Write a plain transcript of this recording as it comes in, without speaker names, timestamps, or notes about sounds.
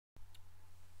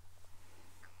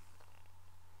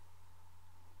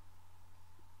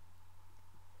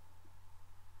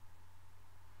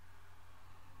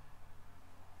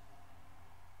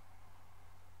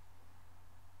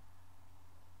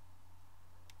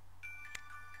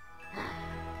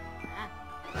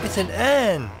It's an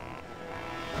N!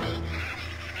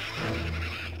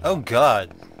 Oh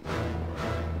god.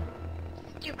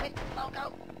 Stupid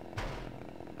logo.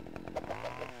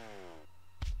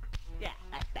 Yeah,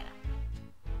 that's better.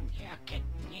 You can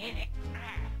get it.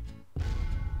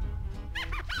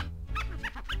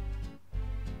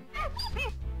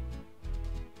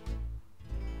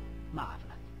 Marvelous.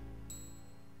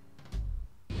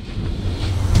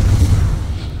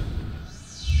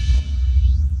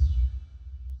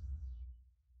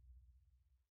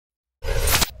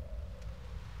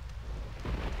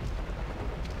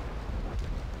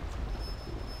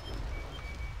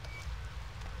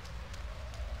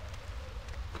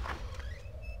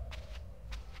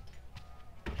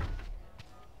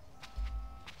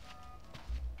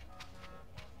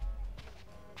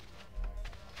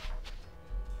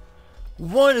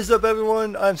 What is up,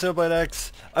 everyone? I'm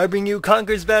X. I bring you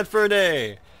Conker's Bad Fur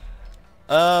Day.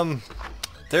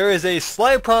 There is a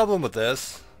slight problem with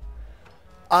this.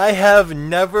 I have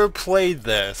never played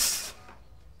this.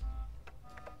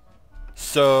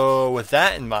 So, with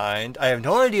that in mind, I have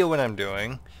no idea what I'm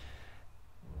doing.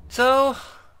 So,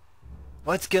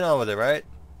 let's get on with it, right?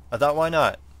 I thought, why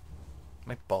not?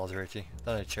 My balls are itchy.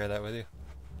 Thought I'd share that with you.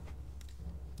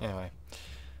 Anyway,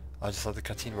 I'll just let the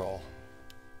cutscene roll.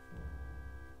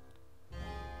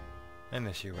 I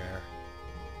miss you, Rare.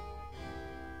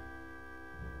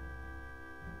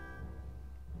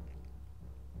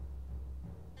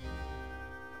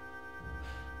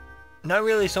 Not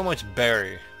really so much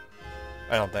Barry,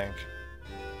 I don't think.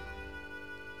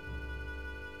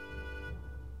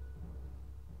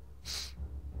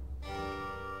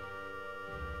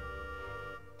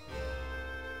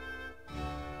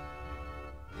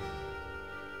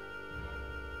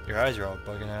 Your eyes are all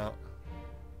bugging out.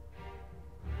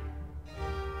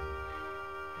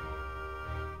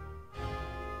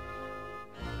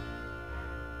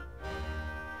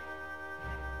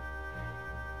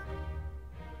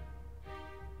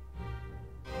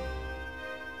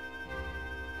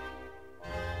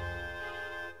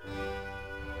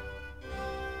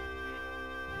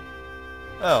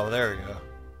 Oh, there we go.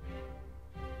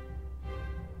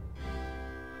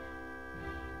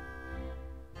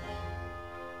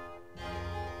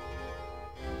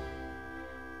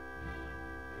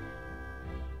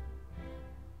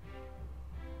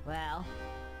 Well,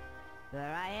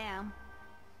 there I am.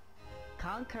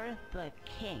 Conker the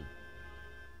king.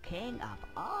 King of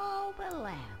all the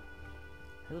land.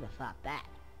 Who'd have thought that?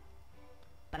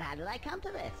 But how did I come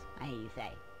to this, I hear you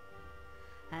say?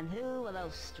 And who are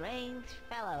those strange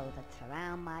fellows that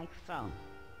surround my throne?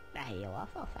 I hear you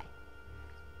also say.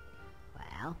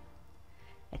 Well,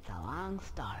 it's a long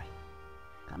story.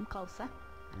 Come closer,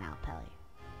 and I'll tell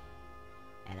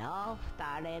you. It all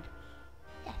started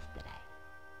yesterday.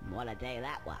 What a day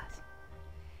that was.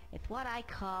 It's what I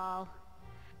call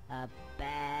a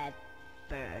bad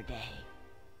fur day.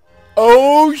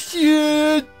 Oh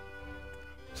shit!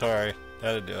 Sorry,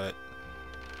 had to do it.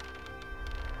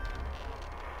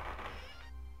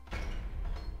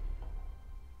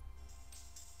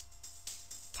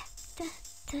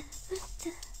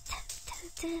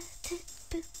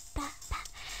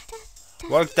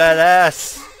 Work that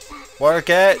ass! Work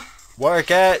it!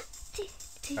 Work it!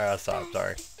 Alright, I'll stop,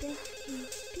 sorry.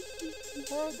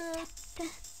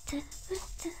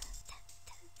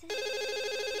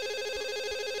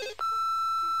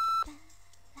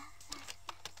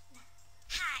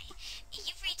 Hi,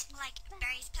 you've reached,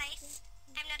 Barry's place.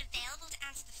 I'm not available to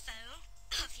answer the phone,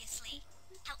 obviously.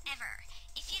 However,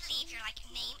 if you leave your,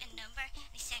 name and number and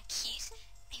you sound cute,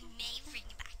 I may ring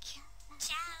you back.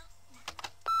 Ciao!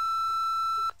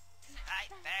 Hi,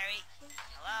 Barry.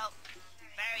 Hello?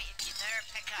 Barry, if you never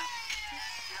pick up.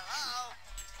 Hello?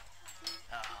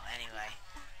 Oh, anyway.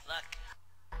 Look.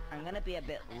 I'm gonna be a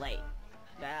bit late.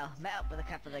 Well, met up with a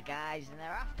couple of the guys and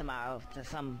they're off tomorrow to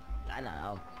some, I don't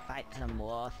know, fight some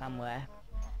war somewhere.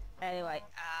 Anyway,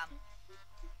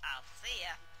 I'll see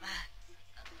ya.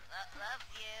 Love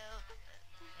you.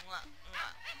 Mwah,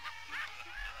 mwah.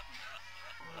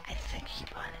 I think she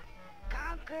bought it.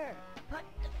 Conker, put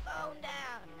the phone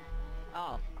down.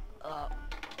 Oh,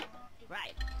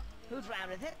 right. Whose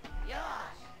round is it?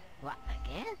 Yours. What,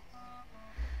 again?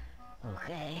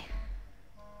 Okay.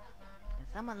 Can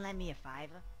someone lend me a $5?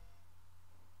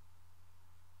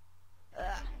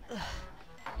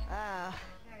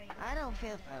 I don't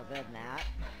feel so good now.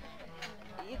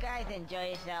 You guys enjoy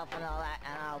yourself and all that,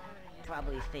 and I'll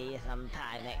probably see you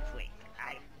sometime next week.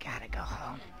 I gotta go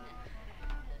home.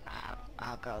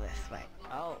 I'll go this way.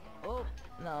 Oh,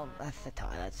 no, that's the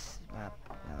toilets. Go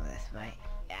this way.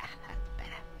 Yeah, that's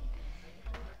better.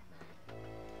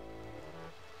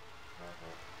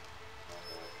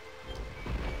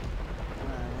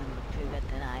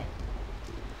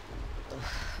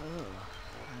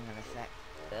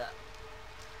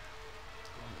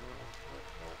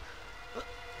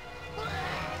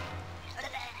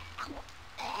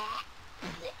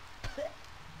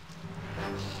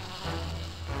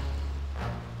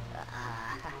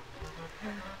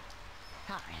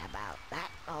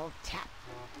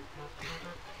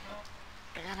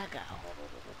 gotta go.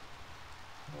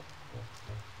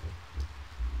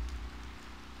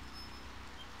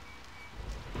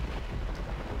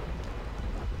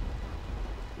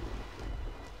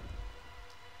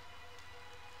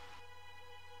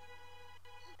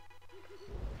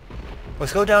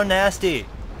 Let's go down nasty.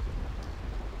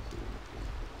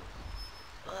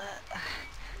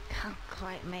 Can't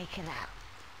quite make it out.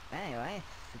 Anyway,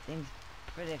 it seems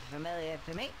pretty familiar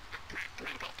to me.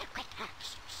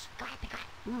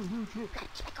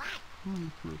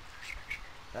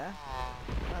 Huh?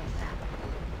 What was that?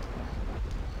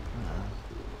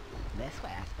 This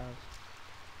way, I suppose.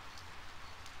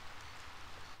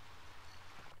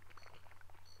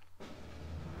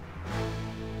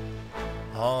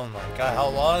 Oh my god, how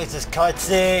long is this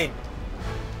cutscene?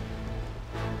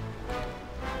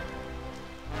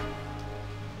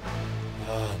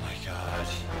 Oh my god.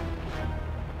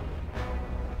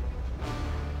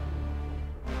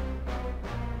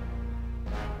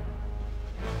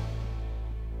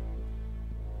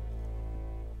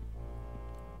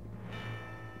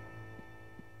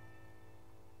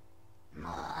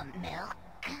 More milk,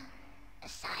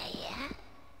 sire?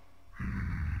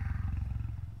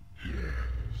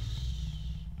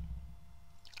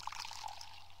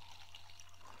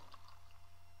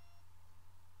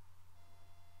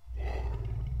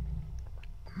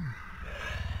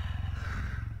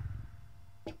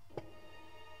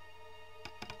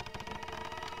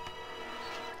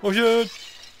 Oh shit!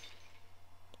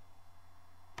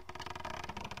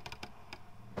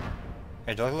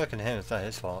 Hey, don't look at him, it's not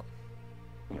his fault.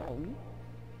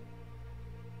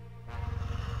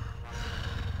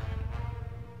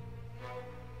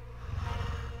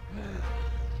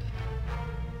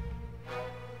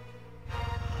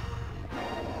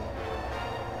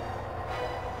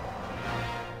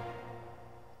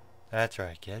 That's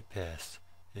right, get pissed.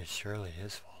 It's surely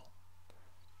his fault.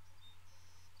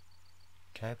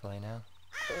 Can I play now?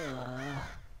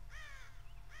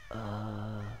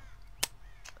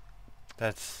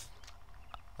 That's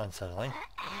unsettling.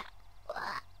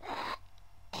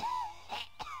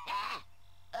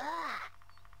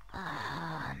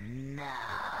 Oh no.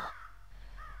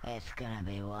 It's gonna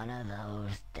be one of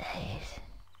those days.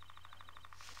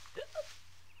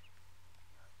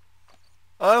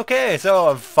 Okay, so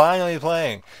I'm finally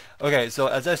playing. Okay, so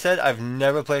as I said, I've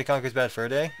never played Conker's Bad Fur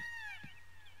Day.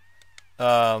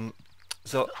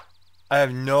 So I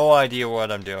have no idea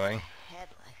what I'm doing. Head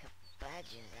like a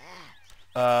badger's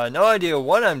ass. No idea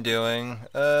what I'm doing.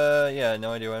 Yeah,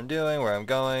 no idea what I'm doing, where I'm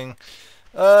going.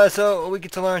 So we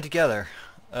get to learn together,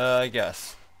 I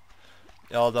guess.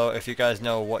 Although, if you guys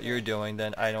know what you're doing,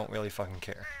 then I don't really fucking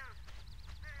care.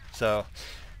 So,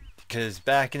 because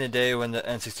back in the day when the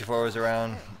N64 was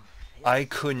around, I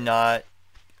could not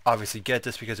obviously get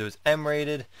this because it was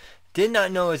M-rated. Did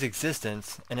not know its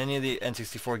existence, and any of the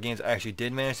N64 games I actually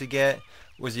did manage to get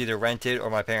was either rented or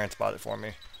my parents bought it for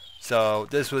me. So,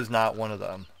 this was not one of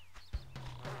them.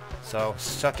 So,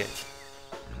 suck it.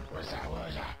 What's that?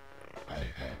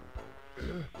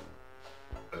 Who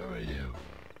are you?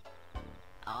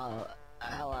 Oh,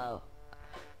 hello.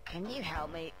 Can you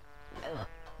help me?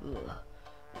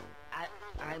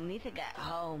 I need to get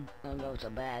home and go to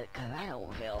bed because I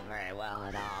don't feel very well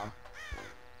at all.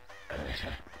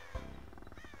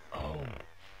 Oh,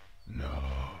 no.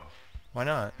 Why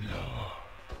not? No.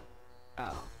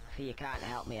 Oh, so you can't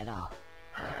help me at all?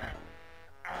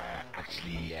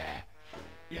 Actually,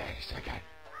 yes, I can.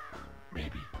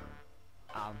 Maybe.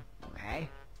 Okay.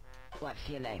 What's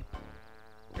your name?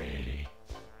 Brady.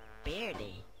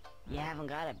 Beardy. You haven't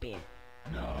got a beard.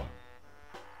 No.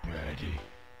 Brady.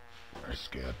 I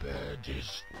scare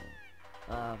birdies.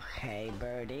 Okay,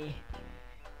 Birdie.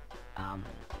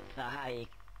 So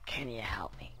can you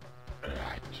help me?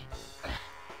 Right.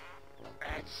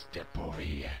 Let's step over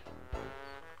here.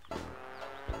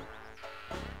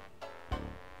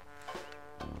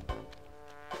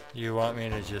 You want me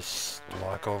to just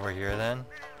walk over here then?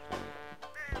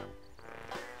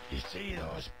 You see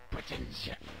those buttons?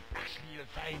 Actually, you'll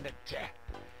find that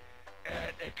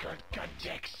they're called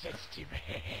context sensitive.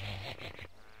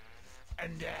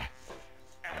 And,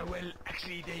 well,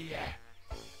 actually, they,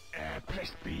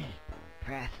 press B.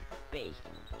 Press B.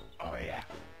 Oh, yeah,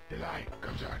 the light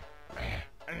comes on.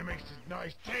 And it makes this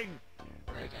nice ting.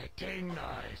 Right, that ting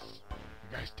noise.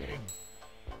 Nice ting.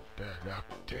 The lock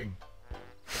ting.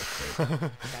 That's it.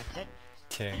 That's it?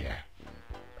 Ting. Yeah.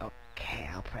 Okay,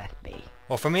 I'll press B.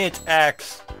 Well, for me it's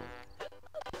X.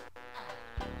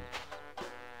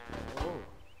 Ooh.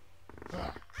 I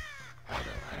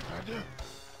don't know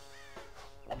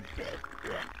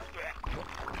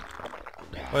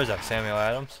What is that, Samuel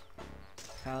Adams?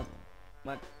 So,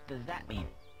 What does that mean?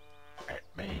 It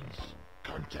means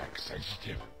contact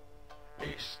sensitive.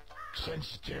 It's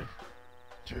sensitive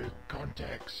to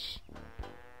contacts.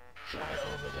 Try it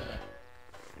over there.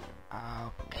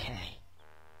 Okay.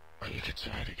 Or you could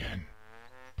try it again.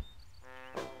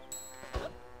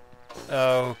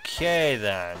 Okay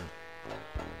then.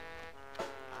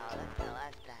 Oh, that's the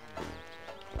last time.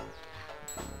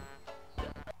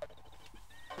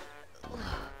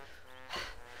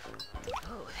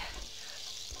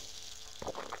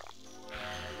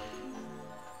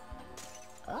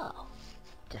 Oh,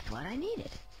 just what I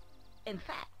needed. In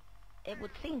fact, it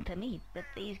would seem to me that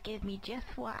these give me just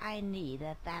what I need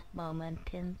at that moment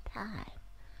in time.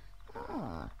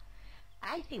 Oh,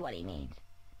 I see what he means.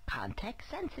 Context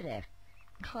sensitive.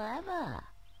 Clever.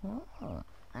 Oh,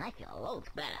 and I feel loads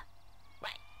better.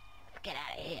 Right, let's get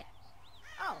out of here.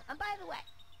 Oh, and by the way,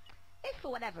 if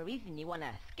for whatever reason you want to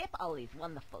skip all these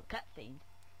wonderful cutscenes,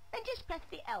 then just press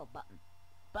the L button.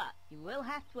 But you will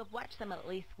have to have watched them at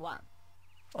least once.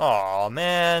 Aw,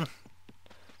 man.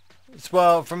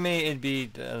 Well, for me, it'd be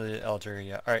the Elder,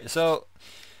 yeah. Alright, so,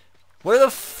 where the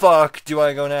fuck do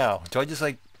I go now? Do I just,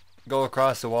 like, go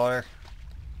across the water?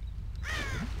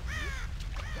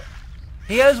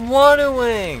 He has water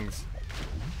wings!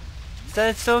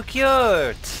 That's so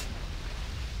cute!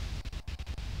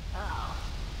 Oh,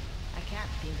 I can't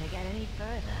seem to get any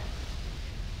further.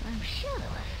 I'm sure there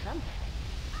was something.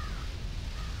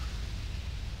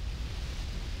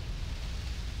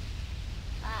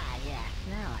 Ah, yes,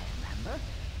 now I remember.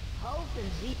 Hold the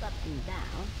Z button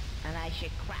down, and I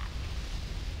should crack.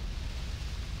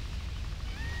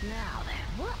 Now then,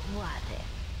 what was it?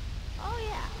 Oh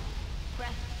yeah,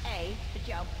 press A to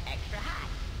jump extra high.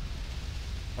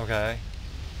 Okay.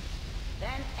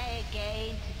 Then A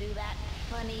again to do that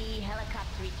funny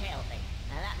helicopter tail thing.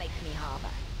 Now that makes me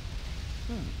hover.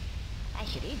 I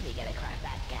should easily get across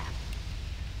that gap.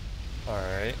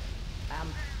 Alright.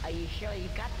 Are you sure you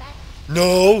got that?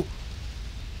 No!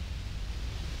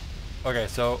 Okay,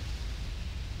 so...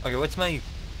 Okay, what's my...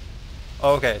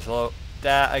 Oh, okay, so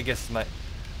that, I guess, is my...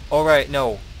 Oh, right,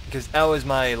 no. Because L is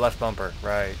my left bumper,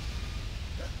 right.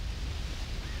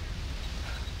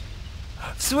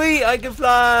 Sweet, I can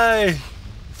fly!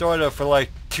 Sort of, for like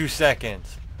 2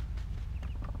 seconds.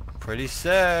 Pretty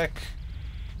sick.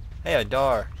 Hey, a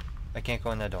door. I can't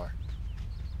go in that door.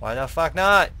 Why the fuck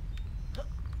not?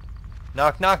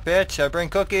 Knock knock, bitch. I bring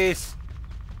cookies.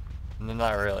 No,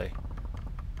 not really.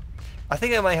 I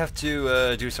think I might have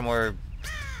to do some more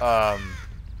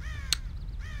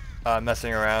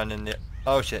messing around in the...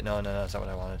 Oh shit, no, that's not what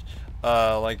I wanted.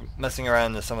 Like messing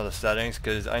around in some of the settings,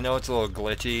 because I know it's a little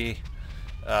glitchy.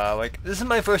 Like, this is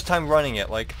my first time running it.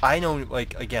 Like, I know,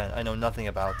 like, again, I know nothing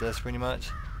about this, pretty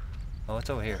much. Oh, what's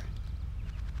over here?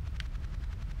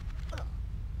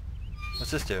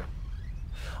 What's this do?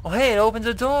 Oh, hey, it opens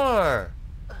a door!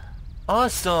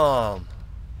 Awesome!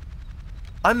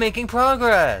 I'm making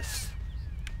progress!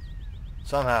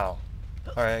 Somehow.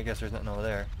 Alright, I guess there's nothing over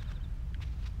there.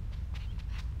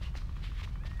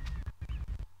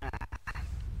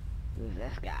 Who's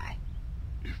this guy?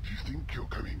 If you think you're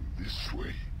coming this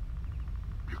way,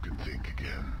 you can think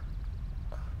again.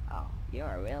 Oh,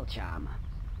 you're a real charmer.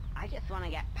 I just want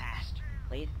to get past,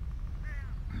 please.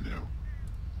 No,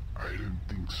 I don't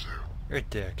think so. You're a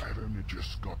dick. I've only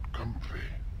just got comfy.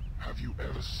 Have you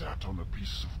ever sat on a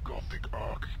piece of Gothic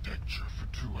architecture for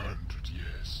 200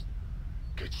 years?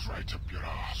 Gets right up your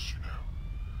arse, you know.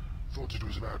 Thought it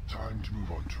was about time to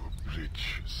move on to a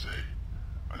bridge, say.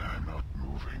 And I'm not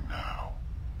moving now.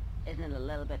 Isn't it a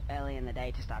little bit early in the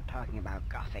day to start talking about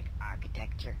Gothic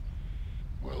architecture?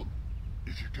 Well,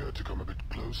 if you care to come a bit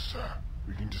closer,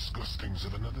 we can discuss things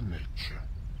of another nature.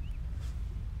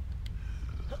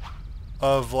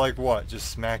 Of, like, what?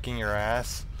 Just smacking your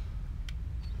ass?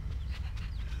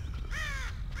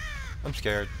 I'm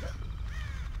scared.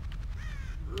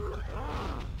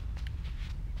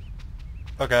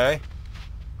 Okay.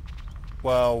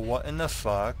 Well, what in the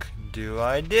fuck do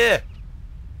I do?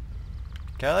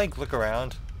 Can I, like, look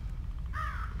around?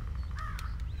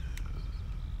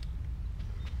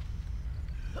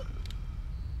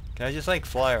 Can I just, like,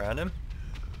 fly around him?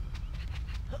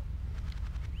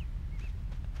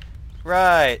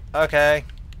 Right, okay.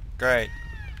 Great.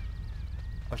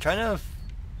 I'm trying to...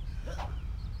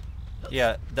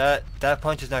 Yeah, that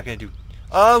punch is not gonna do...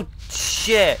 Oh,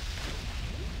 shit!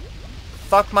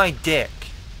 Fuck my dick.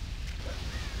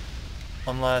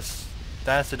 Unless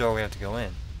that's the door we have to go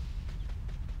in.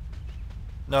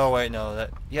 No, wait, no, that...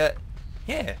 Yeah.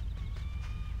 Yeah.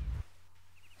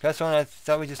 That's the one I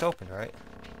thought we just opened, right?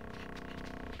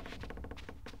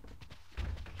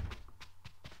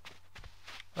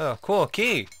 Oh, cool,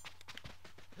 key.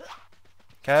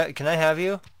 Can I have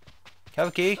you? Can I have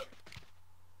a key?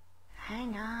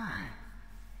 Hang on.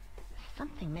 There's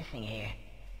something missing here.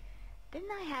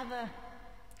 Didn't I have a...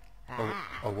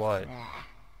 A what?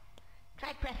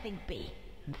 Try pressing B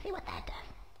and see what that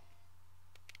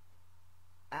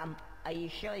does. Are you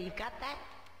sure you've got that?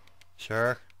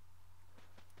 Sure.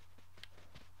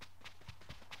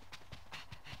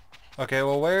 Okay,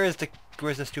 well where's the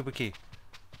stupid key?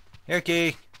 Here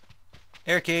key.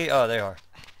 Here key. Oh, there you are.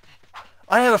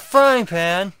 I have a frying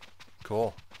pan!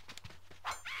 Cool.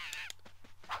 I'm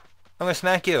gonna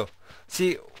smack you.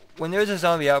 See, when there's a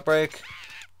zombie outbreak,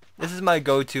 this is my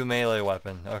go-to melee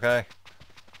weapon, okay?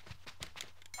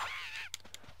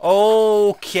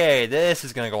 Okay, this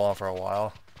is gonna go on for a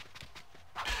while.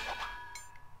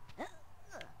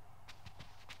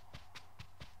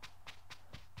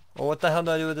 Well, what the hell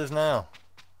do I do with this now?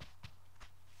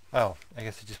 Oh, I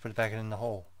guess I just put it back in the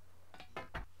hole.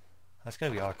 That's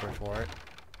gonna be awkward for it.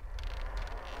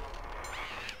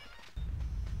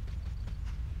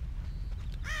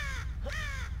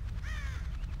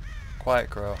 Quiet,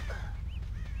 crow.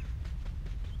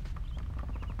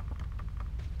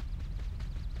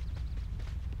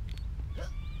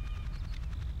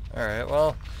 Alright,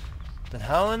 well, then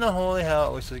how in the holy hell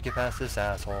are we supposed to get past this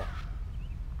asshole?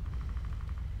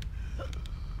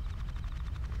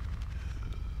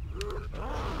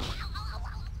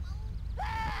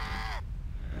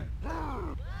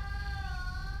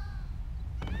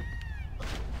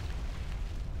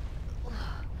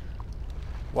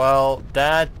 Well,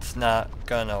 that's not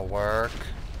gonna work.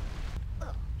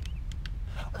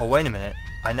 Oh, wait a minute.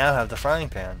 I now have the frying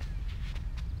pan.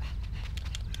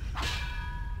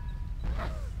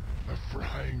 The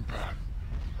frying pan.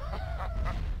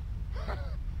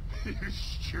 You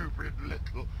stupid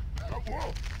little...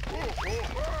 Whoa,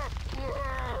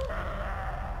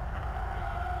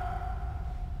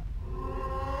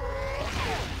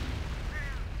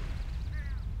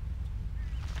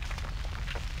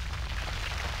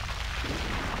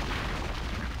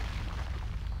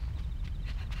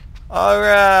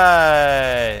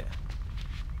 Alright!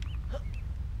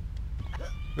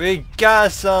 We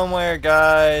got somewhere,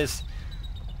 guys!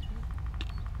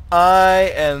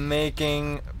 I am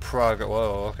making progress.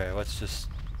 Whoa, okay, let's just...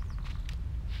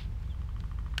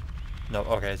 No,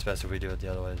 okay, it's best if we do it the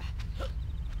other way.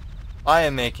 I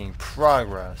am making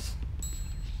progress.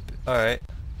 Alright.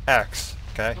 X,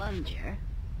 okay? Plunger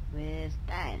with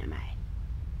dynamite.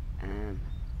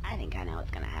 I think I know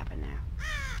what's gonna happen now.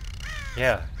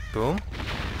 Yeah. Boom.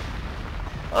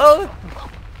 Oh!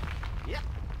 Yep.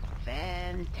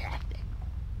 Fantastic.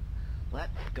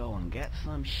 Let's go and get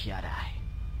some shut-eye.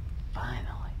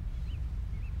 Finally.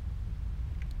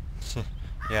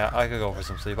 Yeah, I could go for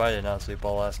some sleep. I did not sleep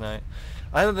well last night.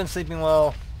 I haven't been sleeping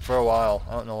well for a while.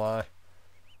 I don't know why.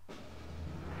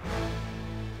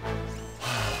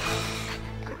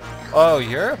 Oh,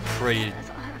 you're pretty...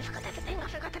 I forgot everything.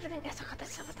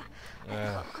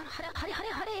 Yeah. Hurry,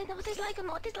 know what it's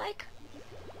like,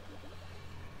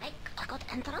 Like, I got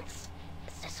entrance.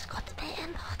 It's just got to be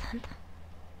important.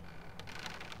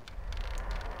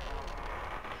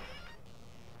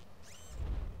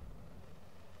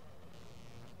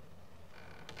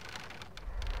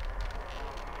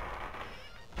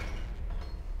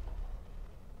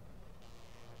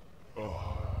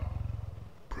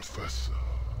 Professor,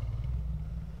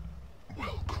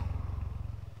 welcome.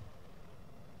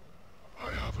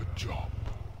 I have a job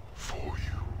for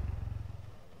you.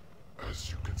 As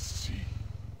you can see,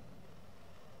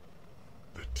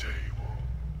 the table.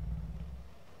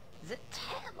 The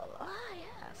table,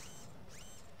 yes.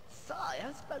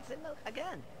 Soil spells in milk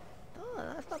again.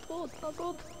 Oh, that's not good, not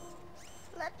good.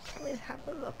 Let me have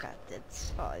a look at it,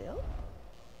 soil.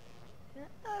 Yes,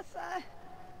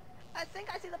 I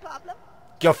think I see the problem.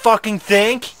 You fucking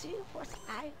think? See what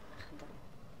I can do.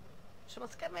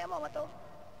 Just give me a moment, though.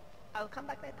 I'll come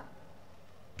back later.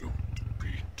 Don't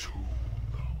be too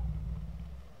long.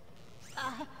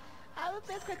 I will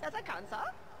be as quick as I can, sir.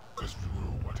 Because we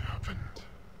know what happened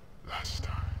last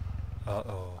time.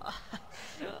 Uh-oh.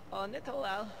 Only too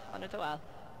well, only too well.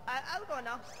 I'll go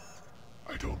now.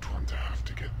 I don't want to have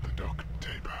to get the duct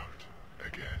tape out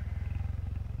again.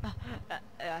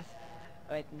 Yes.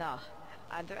 Wait, no.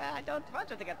 I don't want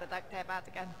you to get the duct tape out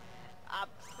again.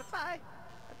 Goodbye.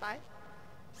 Goodbye.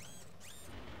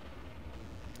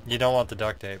 You don't want the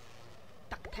duct tape.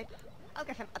 Duct tape? I'll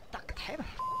get him a duct tape.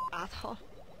 Asshole.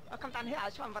 I'll come down here, I'll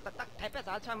show him what the duct tape is,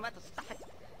 I'll show him where to stuff it.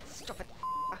 Stupid.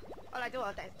 All I do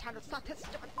all day is trying to sort his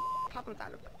stupid problems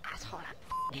out of asshole. I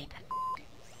hate it.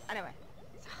 Anyway,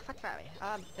 so what fairy?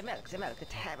 The milk, the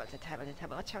table,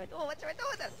 what shall I do? What shall I do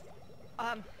with this?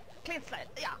 Clean slate,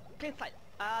 yeah, clean slate.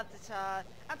 I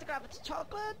have to grab the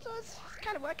chocolate, it's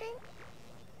kind of working.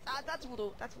 That's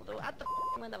voodoo, at the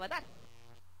window like that.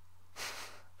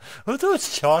 Who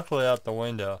throws chocolate out the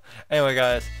window? Anyway,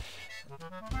 guys.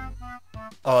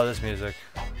 Oh, this music.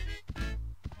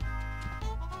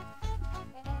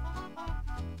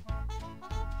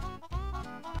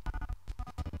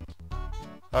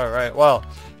 Alright, well.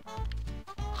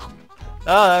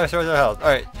 That restores our health.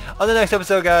 Alright, on the next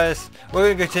episode, guys, we're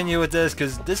going to continue with this,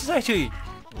 because this is actually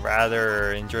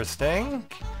rather interesting.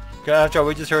 After all,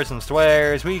 we just heard some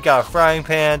swears, we got a frying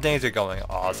pan, things are going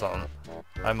awesome,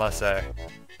 I must say.